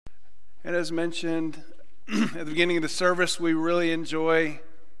And as mentioned at the beginning of the service, we really enjoy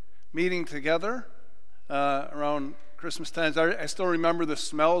meeting together around Christmas times. I still remember the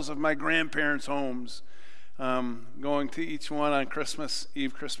smells of my grandparents' homes, going to each one on Christmas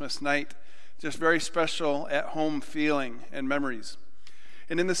Eve, Christmas night. Just very special at-home feeling and memories.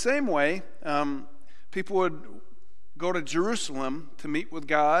 And in the same way, people would go to Jerusalem to meet with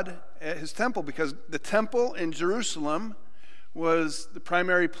God at his temple, because the temple in Jerusalem was the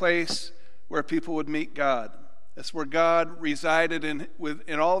primary place where people would meet God. That's where God resided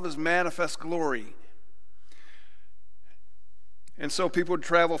in all of his manifest glory. And so people would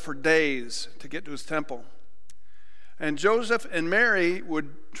travel for days to get to his temple. And Joseph and Mary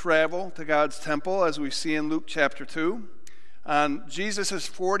would travel to God's temple, as we see in Luke chapter 2, on Jesus'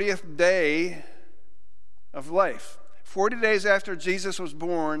 40th day of life. 40 days after Jesus was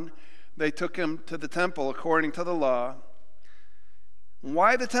born, they took him to the temple according to the law.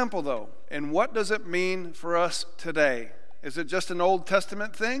 Why the temple, though? And what does it mean for us today? Is it just an Old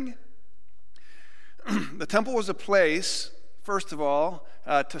Testament thing? The temple was a place, first of all,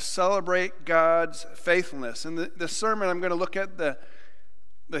 to celebrate God's faithfulness. In this sermon, I'm going to look at the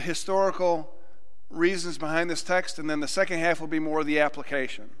historical reasons behind this text, and then the second half will be more of the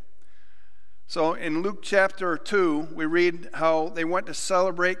application. So in Luke chapter 2, we read how they went to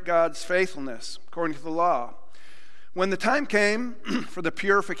celebrate God's faithfulness according to the law. When the time came for the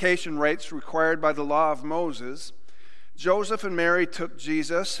purification rites required by the law of Moses, Joseph and Mary took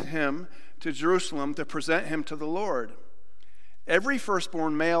Jesus, him, to Jerusalem to present him to the Lord. Every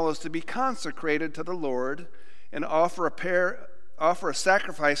firstborn male is to be consecrated to the Lord and offer a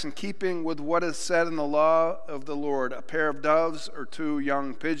sacrifice in keeping with what is said in the law of the Lord, a pair of doves or 2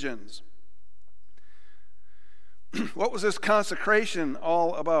 young pigeons. What was this consecration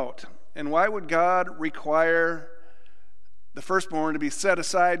all about? And why would God require the firstborn to be set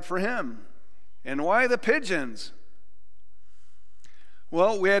aside for him? And why the pigeons?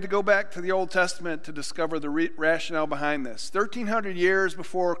 Well, we had to go back to the Old Testament to discover the rationale behind this. 1,300 years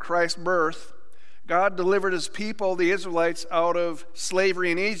before Christ's birth, God delivered his people, the Israelites, out of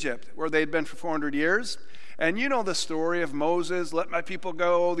slavery in Egypt, where they'd been for 400 years. And you know the story of Moses, let my people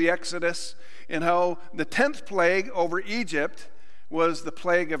go, the Exodus, and how the 10th plague over Egypt was the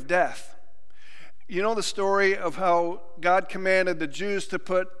plague of death. You know the story of how God commanded the Jews to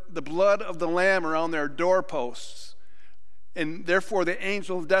put the blood of the lamb around their doorposts, and therefore the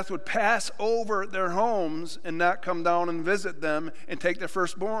angel of death would pass over their homes and not come down and visit them and take their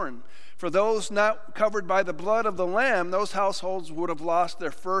firstborn. For those not covered by the blood of the lamb, those households would have lost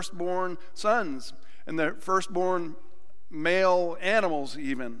their firstborn sons and their firstborn male animals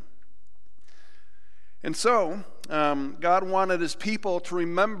even. And so, God wanted his people to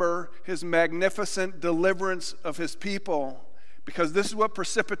remember his magnificent deliverance of his people, because this is what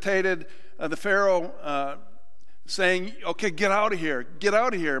precipitated the Pharaoh saying, okay, get out of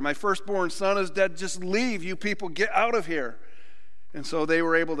here. My firstborn son is dead. Just leave, you people, get out of here. And so they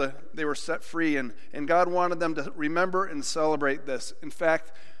were set free, and God wanted them to remember and celebrate this. In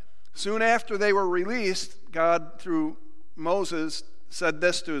fact, soon after they were released, God, through Moses, said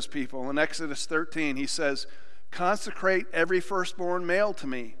this to his people. In Exodus 13, he says, consecrate every firstborn male to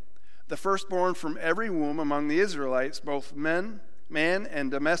me, the firstborn from every womb among the Israelites, both man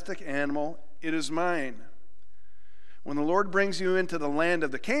and domestic animal, it is mine. When the Lord brings you into the land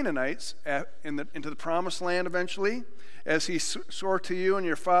of the Canaanites, into the promised land eventually, as he swore to you and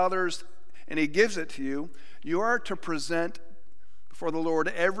your fathers, and he gives it to you, you are to present before the Lord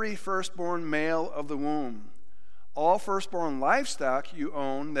every firstborn male of the womb. All firstborn livestock you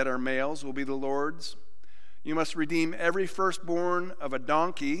own that are males will be the Lord's. You must redeem every firstborn of a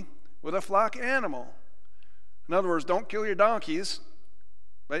donkey with a flock animal. In other words, don't kill your donkeys,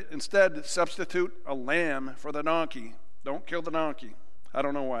 but instead substitute a lamb for the donkey. Don't kill the donkey. I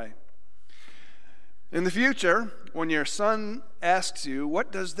don't know why. In the future, when your son asks you,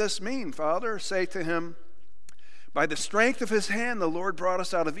 what does this mean, Father? Say to him, by the strength of his hand, the Lord brought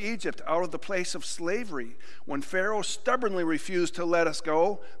us out of Egypt, out of the place of slavery. When Pharaoh stubbornly refused to let us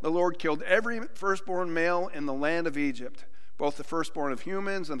go, the Lord killed every firstborn male in the land of Egypt, both the firstborn of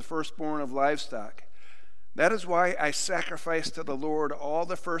humans and the firstborn of livestock. That is why I sacrifice to the Lord all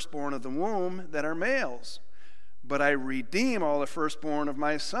the firstborn of the womb that are males, but I redeem all the firstborn of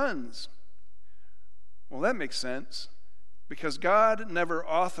my sons. Well, that makes sense, because God never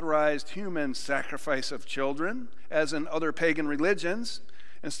authorized human sacrifice of children, as in other pagan religions.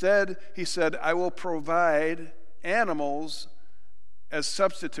 Instead, he said, I will provide animals as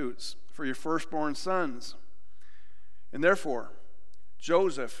substitutes for your firstborn sons. And therefore,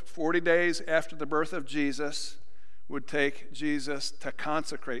 Joseph, 40 days after the birth of Jesus, would take Jesus to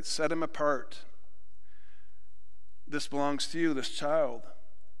consecrate, set him apart. This belongs to you, this child.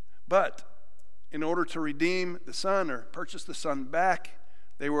 But in order to redeem the son or purchase the son back,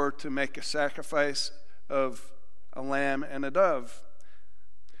 they were to make a sacrifice of a lamb and a dove.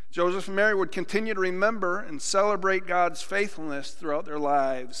 Joseph and Mary would continue to remember and celebrate God's faithfulness throughout their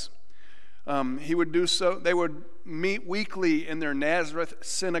lives. He would do so. They would meet weekly in their Nazareth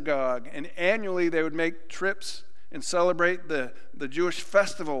synagogue, and annually they would make trips and celebrate the Jewish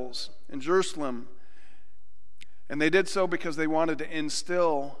festivals in Jerusalem. And they did so because they wanted to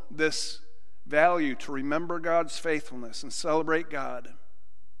instill this value to remember God's faithfulness and celebrate God.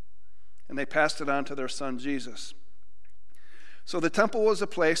 And they passed it on to their son Jesus. So the temple was a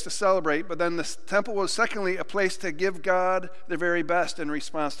place to celebrate, but then the temple was secondly a place to give God the very best in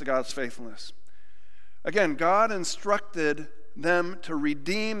response to God's faithfulness. Again, God instructed them to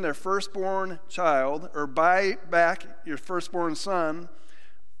redeem their firstborn child, or buy back your firstborn son,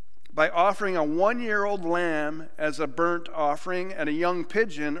 by offering a 1-year-old lamb as a burnt offering and a young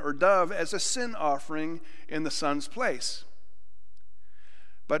pigeon or dove as a sin offering in the son's place.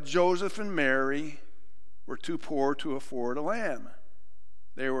 But Joseph and Mary were too poor to afford a lamb.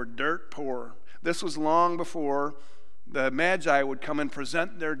 They were dirt poor. This was long before the Magi would come and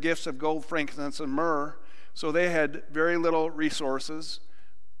present their gifts of gold, frankincense, and myrrh. So they had very little resources,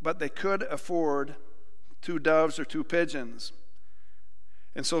 but they could afford 2 doves or 2 pigeons.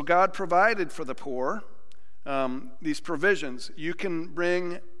 And so God provided for the poor these provisions. You can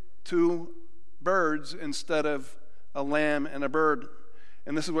bring 2 birds instead of a lamb and a bird.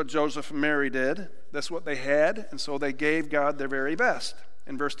 And this is what Joseph and Mary did. That's what they had, and so they gave God their very best.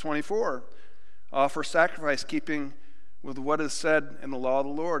 In verse 24, offer sacrifice, keeping with what is said in the law of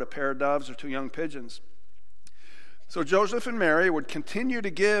the Lord, a pair of doves or 2 young pigeons. So Joseph and Mary would continue to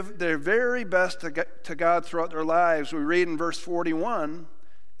give their very best to God throughout their lives. We read in verse 41,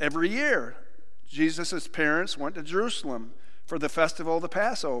 every year, Jesus' parents went to Jerusalem for the festival of the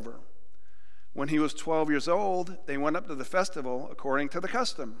Passover. When he was 12 years old, they went up to the festival according to the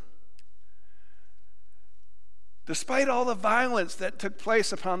custom. Despite all the violence that took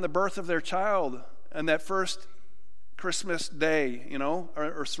place upon the birth of their child and that first Christmas day,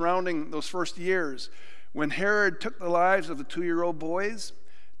 or surrounding those first years, when Herod took the lives of the 2-year-old boys,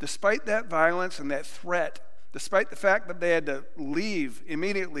 despite that violence and that threat, despite the fact that they had to leave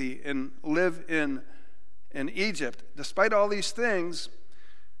immediately and live in Egypt, despite all these things,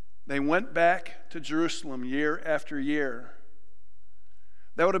 they went back to Jerusalem year after year.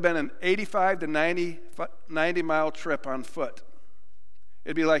 That would have been an 85 to 90 mile trip on foot.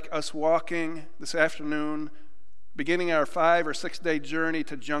 It'd be like us walking this afternoon, beginning our 5 or 6 day journey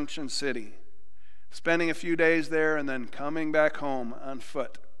to Junction City, spending a few days there and then coming back home on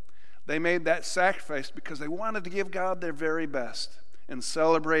foot. They made that sacrifice because they wanted to give God their very best and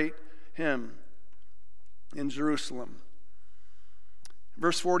celebrate him in Jerusalem.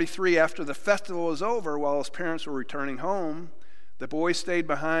 Verse 43, after the festival was over, while his parents were returning home, the boys stayed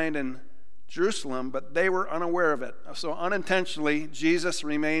behind in Jerusalem, but they were unaware of it. So unintentionally, Jesus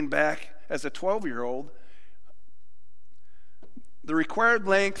remained back as a 12-year-old. The required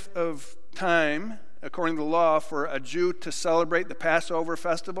length of time, according to the law, for a Jew to celebrate the Passover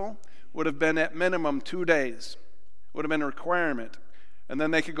festival would have been at minimum 2 days. Would have been a requirement. And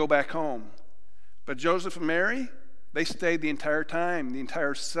then they could go back home. But Joseph and Mary, they stayed the entire time, the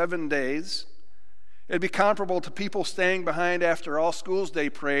entire 7 days. It'd be comparable to people staying behind after all Schools Day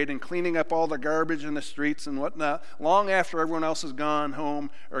parade and cleaning up all the garbage in the streets and whatnot, long after everyone else has gone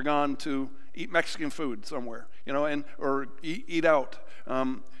home or gone to eat Mexican food somewhere, or eat out.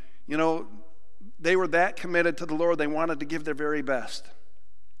 They were that committed to the Lord. They wanted to give their very best.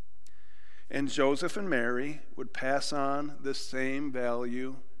 And Joseph and Mary would pass on this same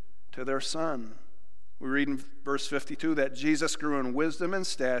value to their son. We read in verse 52 that Jesus grew in wisdom and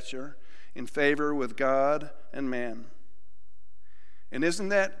stature, in favor with God and man. And isn't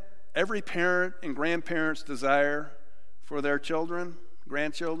that every parent and grandparent's desire for their children,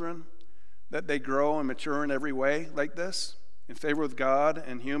 grandchildren, that they grow and mature in every way like this, in favor with God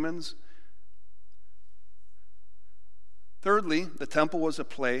and humans? Thirdly, the temple was a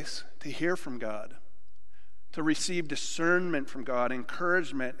place to hear from God, to receive discernment from God,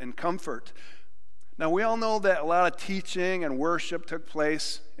 encouragement and comfort. Now, we all know that a lot of teaching and worship took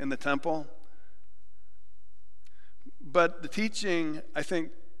place in the temple. But the teaching, I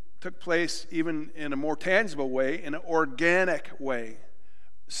think, took place even in a more tangible way, in an organic way,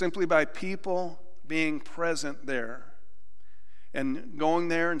 simply by people being present there. and going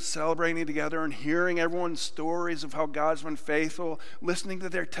there and celebrating together and hearing everyone's stories of how God's been faithful, listening to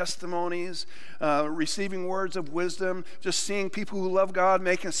their testimonies, receiving words of wisdom, just seeing people who love God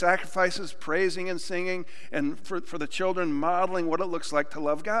making sacrifices, praising and singing, and for the children modeling what it looks like to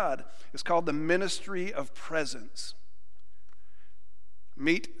love God. It's called the ministry of presence.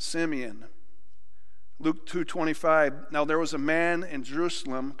 Meet Simeon. Luke 2:25, now there was a man in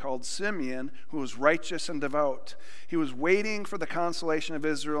Jerusalem called Simeon who was righteous and devout. He was waiting for the consolation of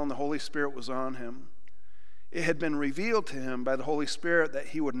Israel, and the Holy Spirit was on him. It had been revealed to him by the Holy Spirit that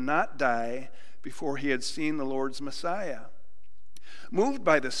he would not die before he had seen the Lord's Messiah. Moved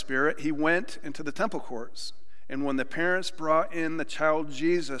by the Spirit, he went into the temple courts. And when the parents brought in the child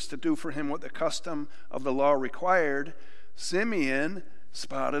Jesus to do for him what the custom of the law required, Simeon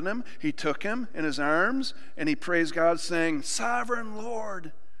spotted him. He took him in his arms, and he praised God, saying, Sovereign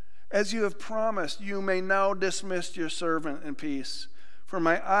Lord, as you have promised, you may now dismiss your servant in peace. For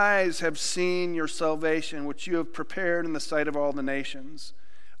my eyes have seen your salvation, which you have prepared in the sight of all the nations,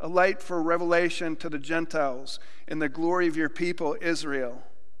 a light for revelation to the Gentiles, and the glory of your people Israel.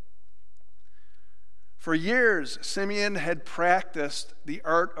 For years, Simeon had practiced the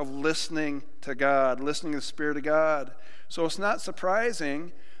art of listening to God, listening to the Spirit of God. So it's not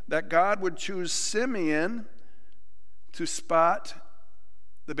surprising that God would choose Simeon to spot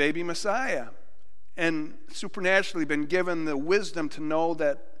the baby Messiah, and supernaturally been given the wisdom to know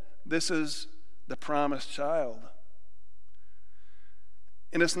that this is the promised child.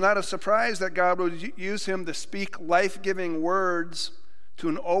 And it's not a surprise that God would use him to speak life-giving words to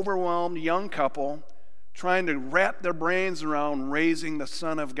an overwhelmed young couple trying to wrap their brains around raising the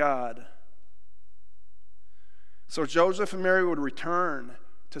Son of God. So Joseph and Mary would return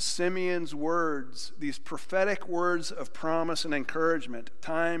to Simeon's words, these prophetic words of promise and encouragement,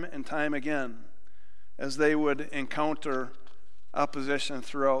 time and time again, as they would encounter opposition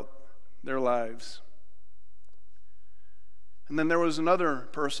throughout their lives. And then there was another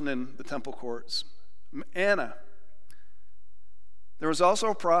person in the temple courts, Anna. There was also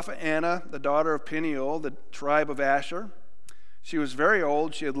a prophet, Anna, the daughter of Peniel, the tribe of Asher. She was very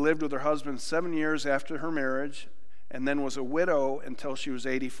old. She had lived with her husband 7 years after her marriage, and then was a widow until she was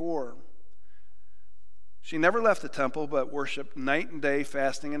 84. She never left the temple, but worshiped night and day,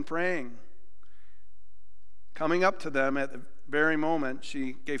 fasting and praying. Coming up to them at the very moment,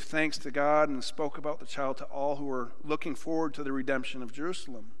 she gave thanks to God and spoke about the child to all who were looking forward to the redemption of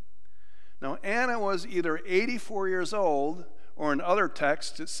Jerusalem. Now, Anna was either 84 years old, or in other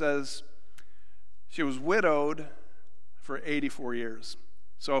texts it says she was widowed for 84 years.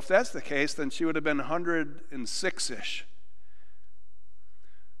 So if that's the case, then she would have been 106-ish.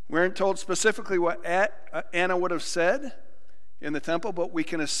 We aren't told specifically what Anna would have said in the temple, but we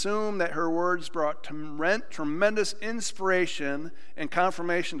can assume that her words brought tremendous inspiration and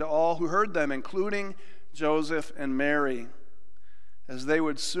confirmation to all who heard them, including Joseph and Mary, as they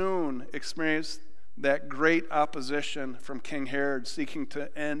would soon experience that great opposition from King Herod seeking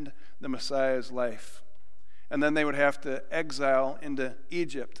to end the Messiah's life. And then they would have to exile into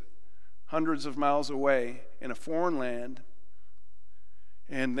Egypt, hundreds of miles away in a foreign land,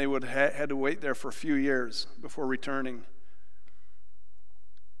 and they would had to wait there for a few years before returning.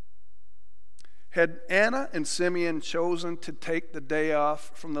 Had Anna and Simeon chosen to take the day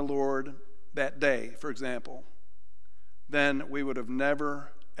off from the Lord that day, for example, then we would have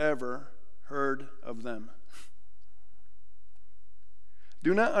never, ever heard of them.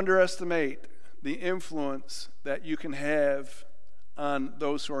 Do not underestimate the influence that you can have on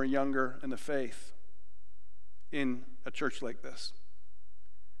those who are younger in the faith in a church like this.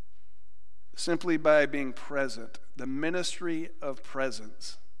 Simply by being present, the ministry of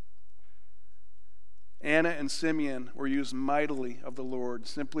presence. Anna and Simeon were used mightily of the Lord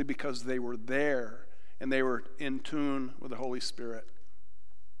simply because they were there and they were in tune with the Holy Spirit.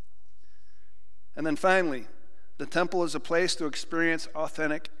 And then finally, the temple is a place to experience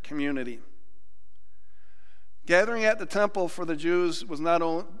authentic community. Gathering at the temple for the Jews would not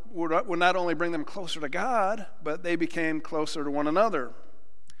only bring them closer to God, but they became closer to one another.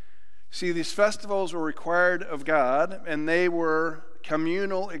 See, these festivals were required of God, and they were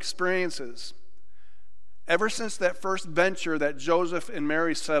communal experiences. Ever since that first venture that Joseph and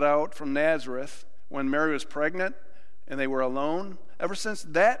Mary set out from Nazareth, when Mary was pregnant and they were alone, ever since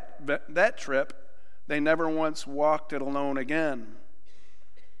that trip, they never once walked it alone again.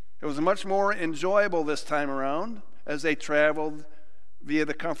 It was much more enjoyable this time around as they traveled via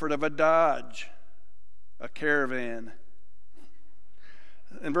the comfort of a Dodge, a caravan.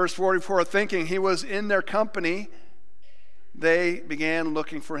 In verse 44, thinking he was in their company, they began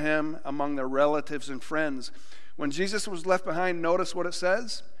looking for him among their relatives and friends. When Jesus was left behind, notice what it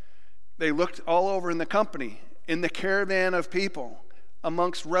says. They looked all over in the company, in the caravan of people,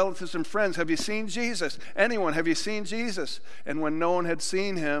 amongst relatives and friends. Have you seen Jesus? Anyone, have you seen Jesus? And when no one had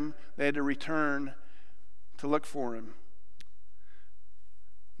seen him, they had to return to look for him.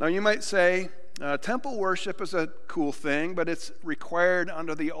 Now you might say, temple worship is a cool thing, but it's required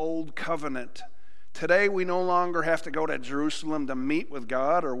under the old covenant. Today we no longer have to go to Jerusalem to meet with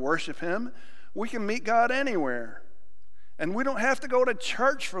God or worship him. We can meet God anywhere. And we don't have to go to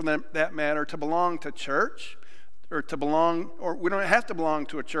church for that matter to belong to church, or we don't have to belong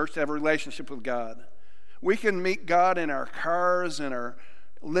to a church to have a relationship with God. We can meet God in our cars, in our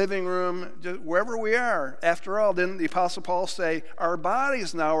living room, just wherever we are. After all, didn't the Apostle Paul say, our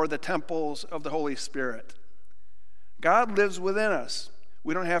bodies now are the temples of the Holy Spirit? God lives within us.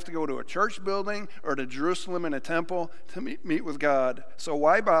 We don't have to go to a church building or to Jerusalem in a temple to meet with God. So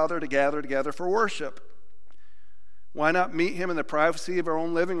why bother to gather together for worship? Why not meet him in the privacy of our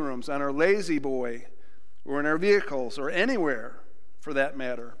own living rooms, on our lazy boy, or in our vehicles, or anywhere for that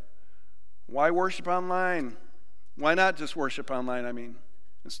matter? Why worship online? Why not just worship online,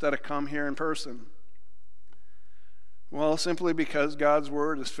 instead of come here in person? Well, simply because God's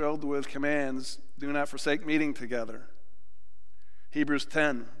word is filled with commands. Do not forsake meeting together. Hebrews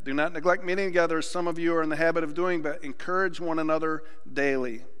 10, do not neglect meeting together as some of you are in the habit of doing, but encourage one another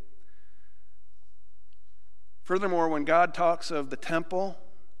daily. Furthermore, when God talks of the temple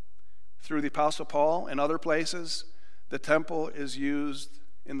through the Apostle Paul and other places, the temple is used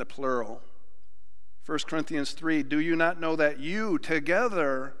in the plural. 1 Corinthians 3, do you not know that you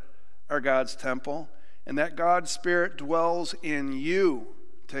together are God's temple, and that God's Spirit dwells in you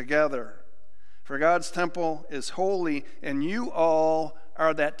together? For God's temple is holy, and you all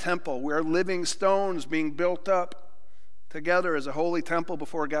are that temple. We are living stones being built up together as a holy temple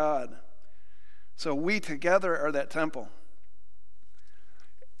before God. So we together are that temple.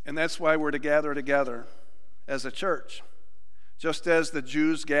 And that's why we're to gather together as a church. Just as the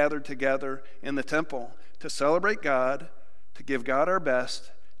Jews gathered together in the temple to celebrate God, to give God our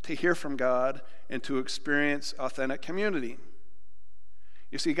best, to hear from God, and to experience authentic community.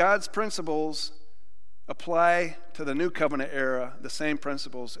 You see, God's principles apply to the New Covenant era, the same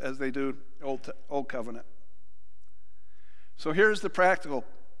principles as they do Old Covenant. So here's the practical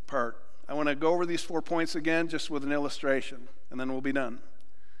part. I want to go over these 4 points again just with an illustration, and then we'll be done.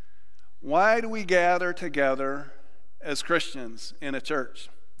 Why do we gather together as Christians in a church?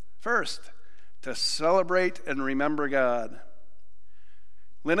 First, to celebrate and remember God.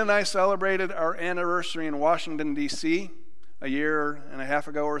 Lynn and I celebrated our anniversary in Washington, D.C. a year and a half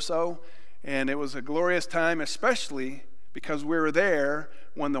ago or so, and it was a glorious time, especially because we were there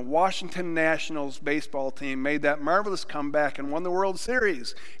when the Washington Nationals baseball team made that marvelous comeback and won the World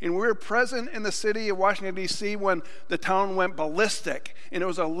Series. And we were present in the city of Washington, D.C. when the town went ballistic. And it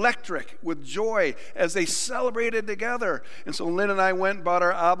was electric with joy as they celebrated together. And so Lynn and I went and bought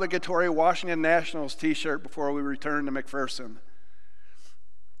our obligatory Washington Nationals t-shirt before we returned to McPherson.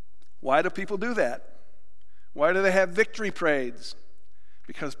 Why do people do that? Why do they have victory parades?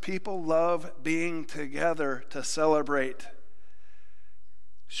 Because people love being together to celebrate.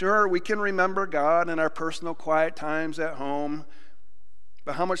 Sure, we can remember God in our personal quiet times at home,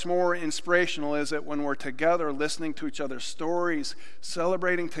 but how much more inspirational is it when we're together listening to each other's stories,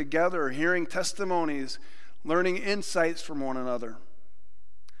 celebrating together, hearing testimonies, learning insights from one another?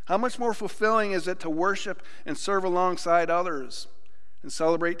 How much more fulfilling is it to worship and serve alongside others and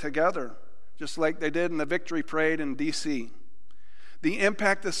celebrate together, just like they did in the victory parade in D.C.? The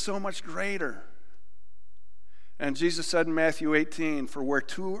impact is so much greater. And Jesus said in Matthew 18, for where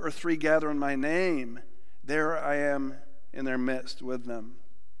 2 or 3 gather in my name, there I am in their midst with them.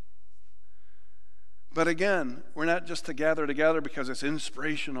 But again, we're not just to gather together because it's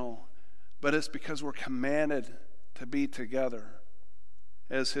inspirational, but it's because we're commanded to be together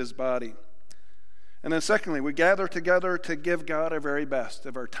as his body. And then secondly, we gather together to give God our very best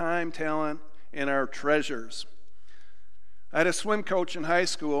of our time, talent, and our treasures. I had a swim coach in high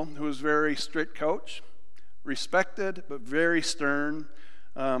school who was a very strict coach, respected but very stern,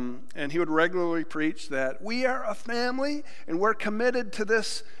 and he would regularly preach that we are a family and we're committed to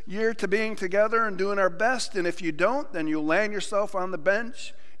this year to being together and doing our best, and if you don't, then you'll land yourself on the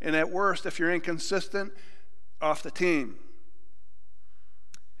bench, and at worst, if you're inconsistent, off the team.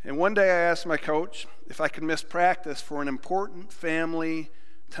 And one day I asked my coach if I could miss practice for an important family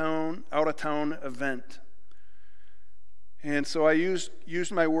out-of-town event. And so I used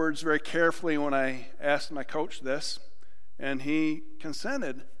my words very carefully when I asked my coach this, and he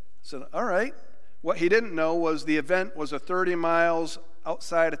consented. Said, all right. What he didn't know was the event was 30 miles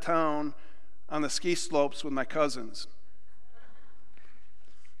outside of town on the ski slopes with my cousins.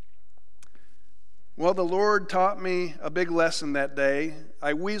 Well, the Lord taught me a big lesson that day.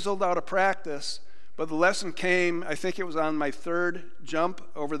 I weaseled out of practice, but the lesson came, I think it was on my third jump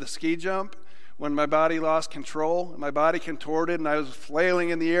over the ski jump, when my body lost control. My body contorted, and I was flailing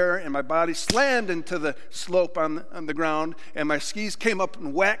in the air, and my body slammed into the slope on the ground, and my skis came up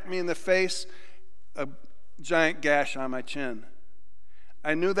and whacked me in the face, a giant gash on my chin.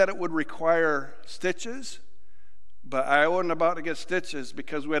 I knew that it would require stitches, but I wasn't about to get stitches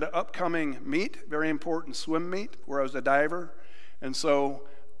because we had an upcoming meet, very important swim meet, where I was a diver. And so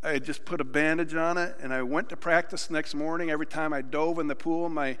I just put a bandage on it, and I went to practice the next morning. Every time I dove in the pool,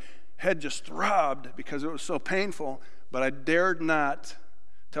 my head just throbbed because it was so painful, but I dared not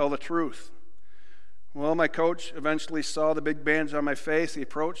tell the truth. Well, my coach eventually saw the big bandage on my face. He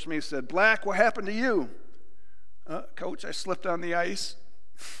approached me and said, "Black, what happened to you?" "Coach, I slipped on the ice,"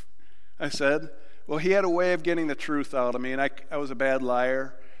 I said. Well, he had a way of getting the truth out of me, and I was a bad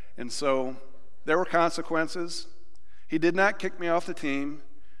liar, and so there were consequences. He did not kick me off the team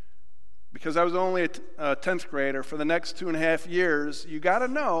because I was only a 10th grader. For the next 2.5 years, you got to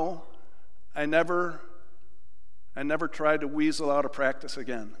know, I never tried to weasel out of practice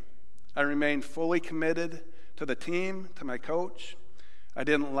again. I remained fully committed to the team, to my coach. I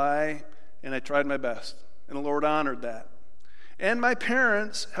didn't lie, and I tried my best, and the Lord honored that. And my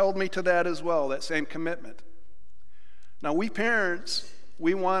parents held me to that as well, that same commitment. Now, we parents,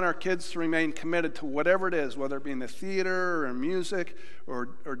 we want our kids to remain committed to whatever it is, whether it be in the theater or in music or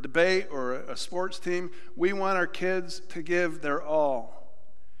debate or a sports team. We want our kids to give their all,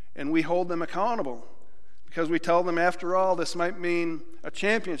 and we hold them accountable because we tell them, after all, this might mean a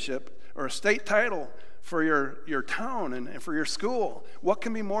championship or a state title for your town and for your school. What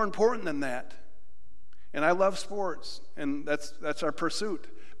can be more important than that? And I love sports, and that's our pursuit.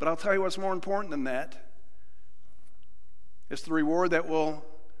 But I'll tell you what's more important than that. It's the reward that we'll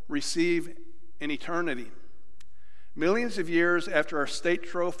receive in eternity. Millions of years after our state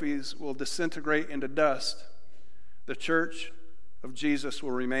trophies will disintegrate into dust, the church of Jesus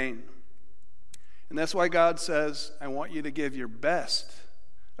will remain. And that's why God says, I want you to give your best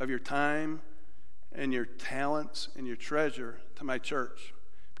of your time and your talents and your treasure to my church,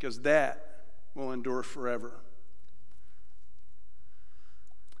 because that will endure forever.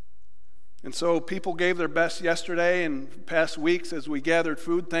 And so people gave their best yesterday and past weeks as we gathered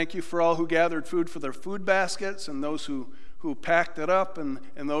food. Thank you for all who gathered food for their food baskets, and those who packed it up, and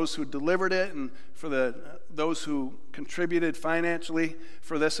those who delivered it, and for those who contributed financially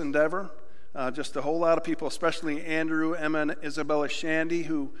for this endeavor. Just a whole lot of people, especially Andrew, Emma, and Isabella Shandy,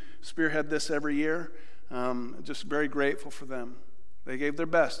 who spearhead this every year. Just very grateful for them. They gave their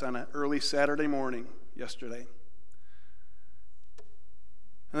best on an early Saturday morning yesterday.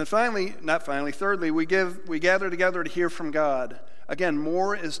 And then thirdly, we gather together to hear from God. Again,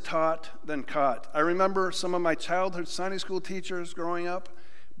 more is taught than caught. I remember some of my childhood Sunday school teachers growing up,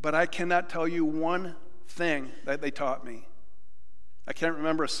 but I cannot tell you one thing that they taught me. I can't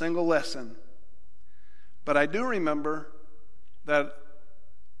remember a single lesson. But I do remember that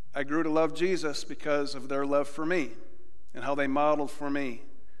I grew to love Jesus because of their love for me and how they modeled for me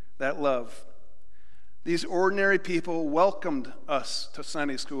that love. These ordinary people welcomed us to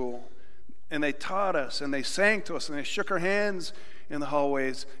Sunday school, and they taught us, and they sang to us, and they shook our hands in the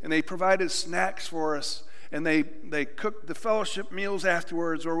hallways, and they provided snacks for us, and they cooked the fellowship meals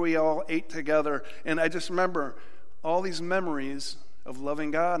afterwards where we all ate together. And I just remember all these memories of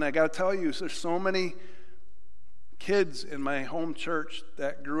loving God. And I got to tell you, there's so many kids in my home church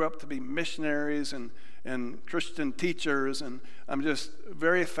that grew up to be missionaries and Christian teachers, and I'm just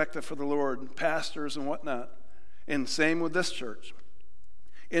very effective for the Lord, pastors and whatnot. And same with this church.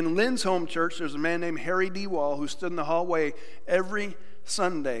 In Lynn's home church, there's a man named Harry D. Wall who stood in the hallway every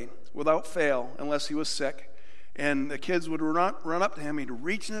Sunday without fail, unless he was sick. And the kids would run up to him. He'd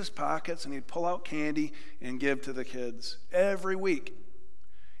reach in his pockets and he'd pull out candy and give to the kids every week.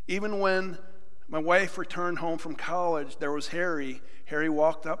 Even when my wife returned home from college, there was Harry. Harry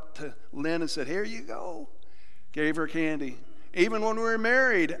walked up to Lynn and said, "Here you go." Gave her candy. Even when we were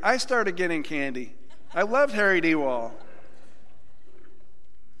married, I started getting candy. I loved Harry D. Wall.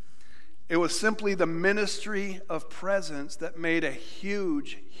 It was simply the ministry of presence that made a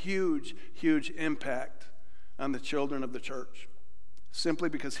huge, huge, huge impact on the children of the church, simply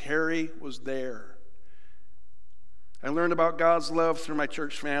because Harry was there. I learned about God's love through my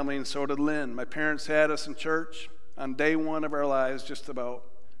church family, and so did Lynn. My parents had us in church on day one of our lives, just about.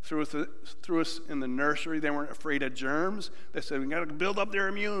 Threw us in the nursery. They weren't afraid of germs. They said, we got to build up their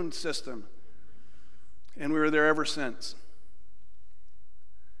immune system. And we were there ever since.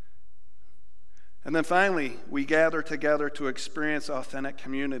 And then finally, we gather together to experience authentic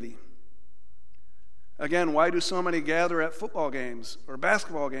community. Again, why do so many gather at football games or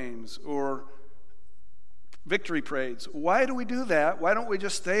basketball games or victory parades? Why do we do that? Why don't we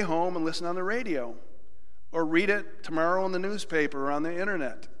just stay home and listen on the radio or read it tomorrow in the newspaper or on the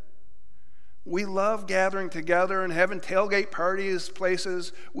internet? We love gathering together and having tailgate parties,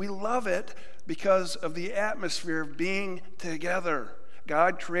 places. We love it because of the atmosphere of being together.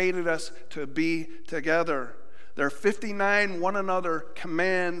 God created us to be together. There are 59 one another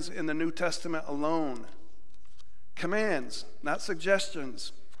commands in the New Testament alone. Commands, not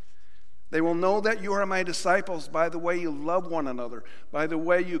suggestions. They will know that you are my disciples by the way you love one another, by the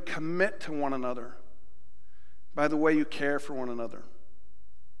way you commit to one another, by the way you care for one another.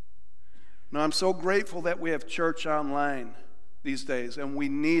 Now, I'm so grateful that we have church online these days, and we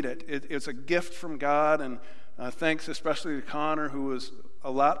need it. It's a gift from God, and thanks especially to Connor, who was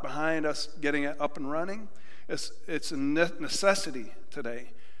a lot behind us getting it up and running. It's a necessity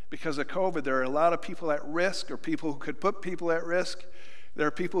today. Because of COVID, there are a lot of people at risk, or people who could put people at risk. There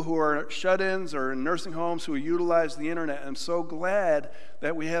are people who are shut-ins or in nursing homes who utilize the internet. I'm so glad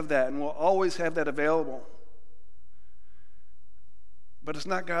that we have that, and we'll always have that available. But it's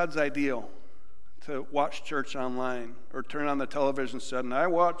not God's ideal to watch church online or turn on the television set, and I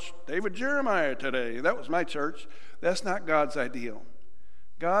watched David Jeremiah today. That was my church. That's not God's ideal.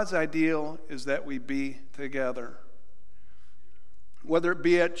 God's ideal is that we be together. Whether it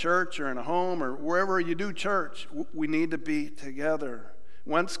be at church or in a home or wherever you do church, we need to be together.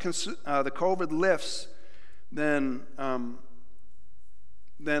 Once the COVID lifts, then I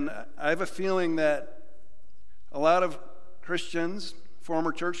have a feeling that a lot of Christians,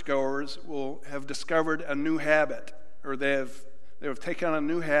 former churchgoers, will have discovered a new habit, or they have taken on a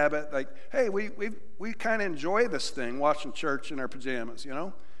new habit. Like, hey, we kind of enjoy this thing, watching church in our pajamas. You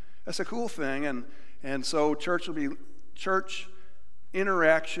know, that's a cool thing, and so church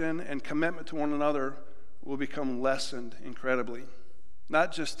interaction and commitment to one another will become lessened incredibly.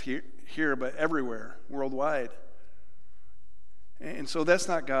 Not just here, but everywhere, worldwide. And so that's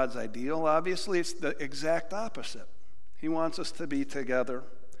not God's ideal. Obviously, it's the exact opposite. He wants us to be together.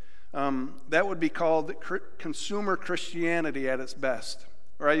 That would be called consumer Christianity at its best.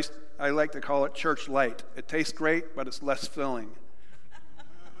 Or I like to call it church light. It tastes great, but it's less filling.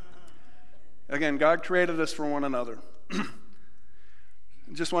 Again, God created us for one another.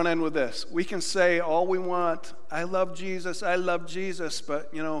 Just want to end with this. We can say all we want, I love Jesus, but,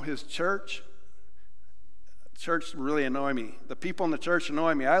 you know, his church really annoy me. The people in the church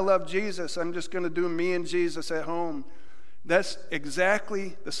annoy me. I love Jesus, I'm just going to do me and Jesus at home. That's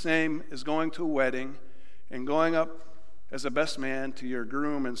exactly the same as going to a wedding and going up as a best man to your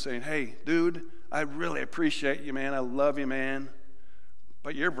groom and saying, hey, dude, I really appreciate you, man. I love you, man.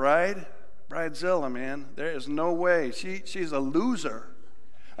 But your Bridezilla, man, there is no way. She's a loser.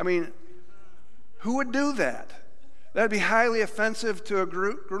 I mean, who would do that? That'd be highly offensive to a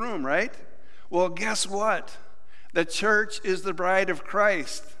groom, right? Well, guess what? The church is the bride of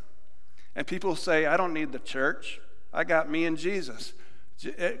Christ. And people say, I don't need the church. I got me and Jesus.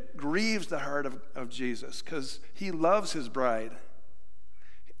 It grieves the heart of Jesus because he loves his bride.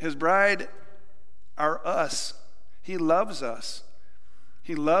 His bride are us. He loves us.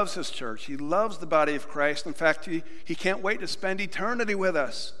 He loves his church. He loves the body of Christ. In fact, he can't wait to spend eternity with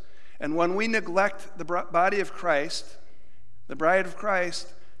us. And when we neglect the body of Christ, the bride of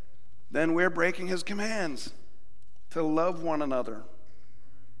Christ, then we're breaking his commands to love one another.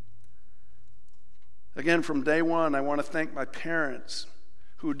 Again, from day one, I want to thank my parents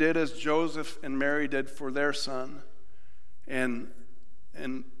who did as Joseph and Mary did for their son. And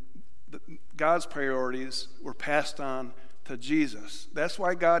God's priorities were passed on to Jesus. That's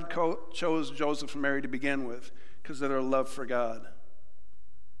why God chose Joseph and Mary to begin with, because of their love for God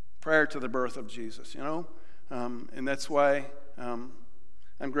prior to the birth of Jesus, you know? And that's why I'm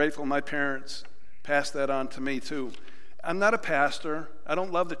grateful my parents passed that on to me too. I'm not a pastor. I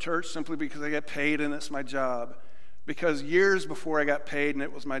don't love the church simply because I get paid and it's my job. Because years before I got paid and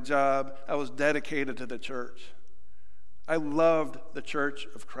it was my job, I was dedicated to the church. I loved the Church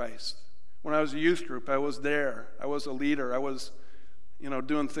of Christ. When I was a youth group, I was there. I was a leader. I was,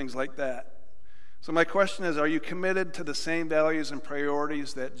 doing things like that. So my question is, are you committed to the same values and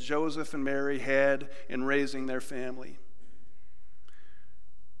priorities that Joseph and Mary had in raising their family?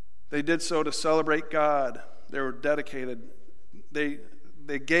 They did so to celebrate God. They were dedicated. They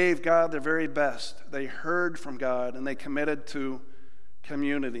gave God their very best. They heard from God, and they committed to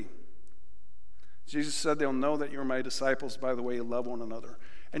community. Jesus said, they'll know that you're my disciples by the way you love one another.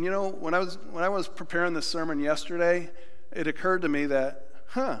 And when I was preparing this sermon yesterday, it occurred to me that,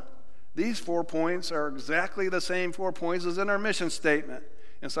 these 4 points are exactly the same 4 points as in our mission statement.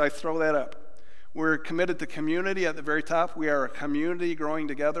 And so I throw that up. We're committed to community at the very top. We are a community growing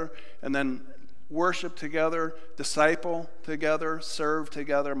together, and then worship together, disciple together, serve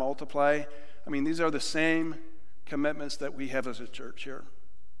together, multiply. I mean, these are the same commitments that we have as a church here.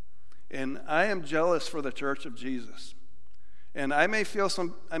 And I am jealous for the church of Jesus. And I may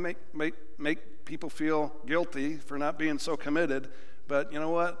make people feel guilty for not being so committed, but you know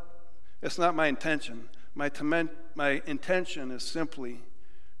what? It's not my intention. My intention is simply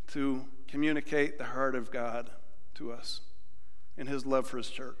to communicate the heart of God to us and his love for his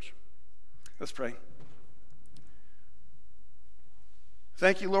church. Let's pray.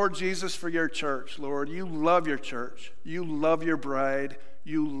 Thank you, Lord Jesus, for your church. Lord, you love your church. You love your bride.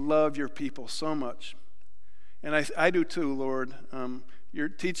 You love your people so much. And I do too, Lord.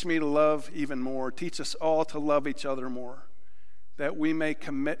 Teach me to love even more. Teach us all to love each other more, that we may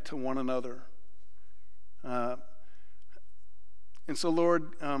commit to one another. And so,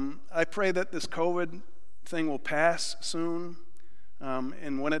 Lord, I pray that this COVID thing will pass soon.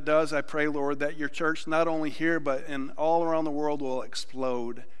 And when it does, I pray, Lord, that your church, not only here, but in all around the world, will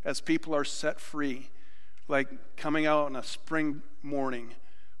explode as people are set free, like coming out on a spring morning.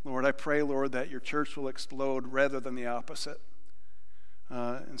 Lord, I pray, Lord, that your church will explode rather than the opposite.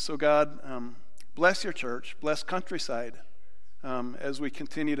 And so, God, bless your church, bless Countryside as we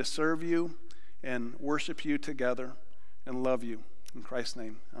continue to serve you and worship you together and love you. In Christ's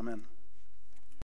name, amen.